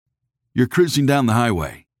You're cruising down the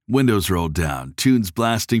highway, windows rolled down, tunes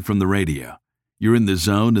blasting from the radio. You're in the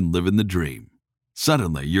zone and living the dream.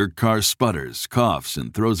 Suddenly, your car sputters, coughs,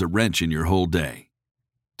 and throws a wrench in your whole day.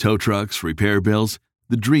 Tow trucks, repair bills,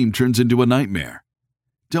 the dream turns into a nightmare.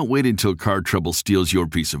 Don't wait until car trouble steals your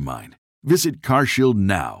peace of mind. Visit CarShield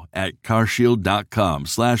now at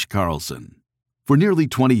carshield.com/Carlson. For nearly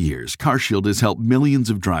 20 years, CarShield has helped millions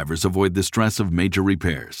of drivers avoid the stress of major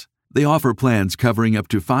repairs. They offer plans covering up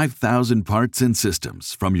to 5,000 parts and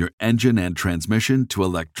systems, from your engine and transmission to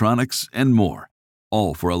electronics and more,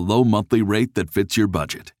 all for a low monthly rate that fits your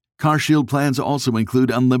budget. CarShield plans also include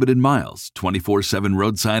unlimited miles, 24/7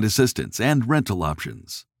 roadside assistance, and rental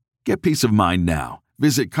options. Get peace of mind now.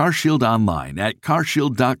 Visit CarShield online at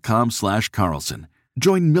carshield.com/Carlson.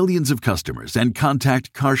 Join millions of customers and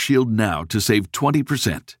contact CarShield now to save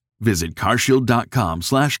 20%. Visit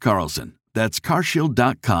carshield.com/Carlson. That's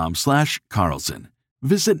carshield.com/Carlson.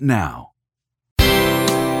 Visit now.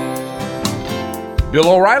 Bill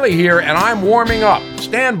O'Reilly here, and I'm warming up.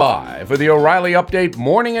 Stand by for the O'Reilly Update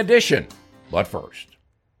Morning Edition. But first,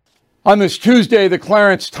 on this Tuesday, the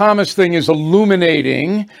Clarence Thomas thing is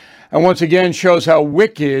illuminating and once again shows how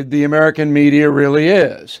wicked the American media really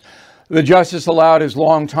is. The justice allowed his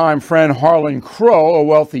longtime friend Harlan Crow, a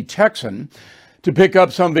wealthy Texan, to pick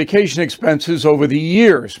up some vacation expenses over the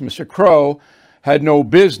years. Mr. Crow had no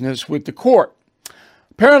business with the court.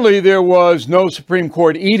 Apparently, there was no Supreme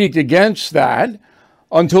Court edict against that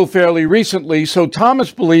until fairly recently, so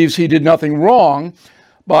Thomas believes he did nothing wrong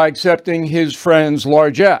by accepting his friend's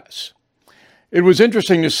largesse. It was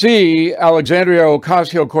interesting to see Alexandria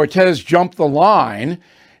Ocasio-Cortez jump the line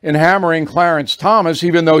in hammering Clarence Thomas,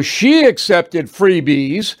 even though she accepted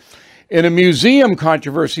freebies in a museum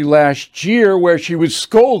controversy last year where she was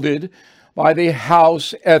scolded by the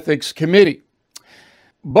House Ethics Committee.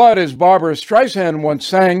 But as Barbara Streisand once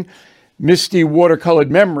sang, misty watercolored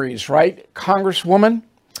memories, right, Congresswoman?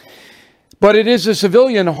 But it is the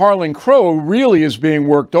civilian Harlan Crow who really is being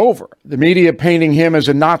worked over. The media painting him as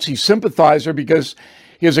a Nazi sympathizer because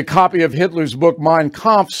he has a copy of Hitler's book Mein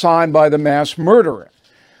Kampf signed by the mass murderer.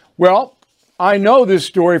 Well, I know this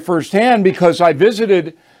story firsthand because I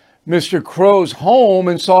visited Mr. Crow's home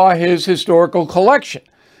and saw his historical collection.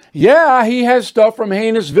 Yeah, he has stuff from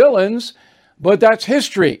heinous villains, but that's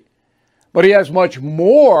history. But he has much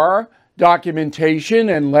more documentation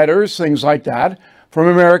and letters, things like that, from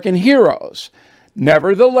American heroes.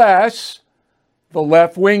 Nevertheless, the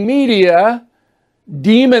left-wing media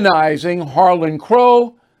demonizing Harlan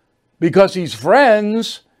Crow because he's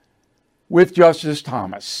friends with Justice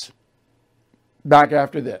Thomas. Back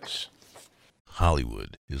after this.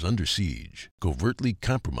 Hollywood is under siege, covertly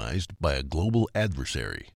compromised by a global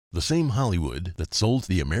adversary. The same Hollywood that sold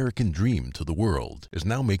the American dream to the world is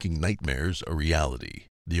now making nightmares a reality.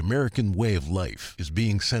 The American way of life is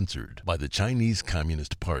being censored by the Chinese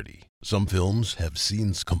Communist Party. Some films have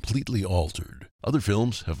scenes completely altered. Other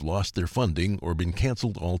films have lost their funding or been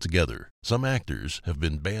canceled altogether. Some actors have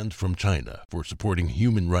been banned from China for supporting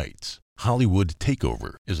human rights. Hollywood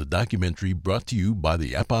Takeover is a documentary brought to you by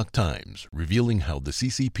the Epoch Times, revealing how the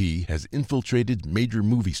CCP has infiltrated major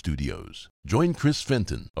movie studios. Join Chris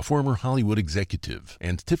Fenton, a former Hollywood executive,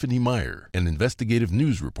 and Tiffany Meyer, an investigative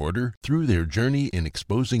news reporter, through their journey in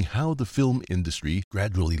exposing how the film industry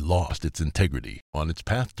gradually lost its integrity on its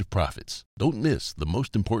path to profits. Don't miss the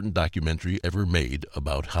most important documentary ever made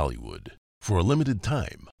about Hollywood. For a limited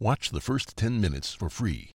time, watch the first 10 minutes for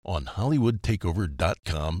free on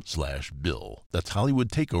HollywoodTakeover.com/Bill. That's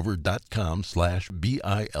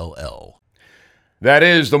HollywoodTakeover.com/BILL. That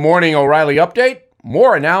is the Morning O'Reilly Update.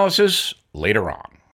 More analysis later on.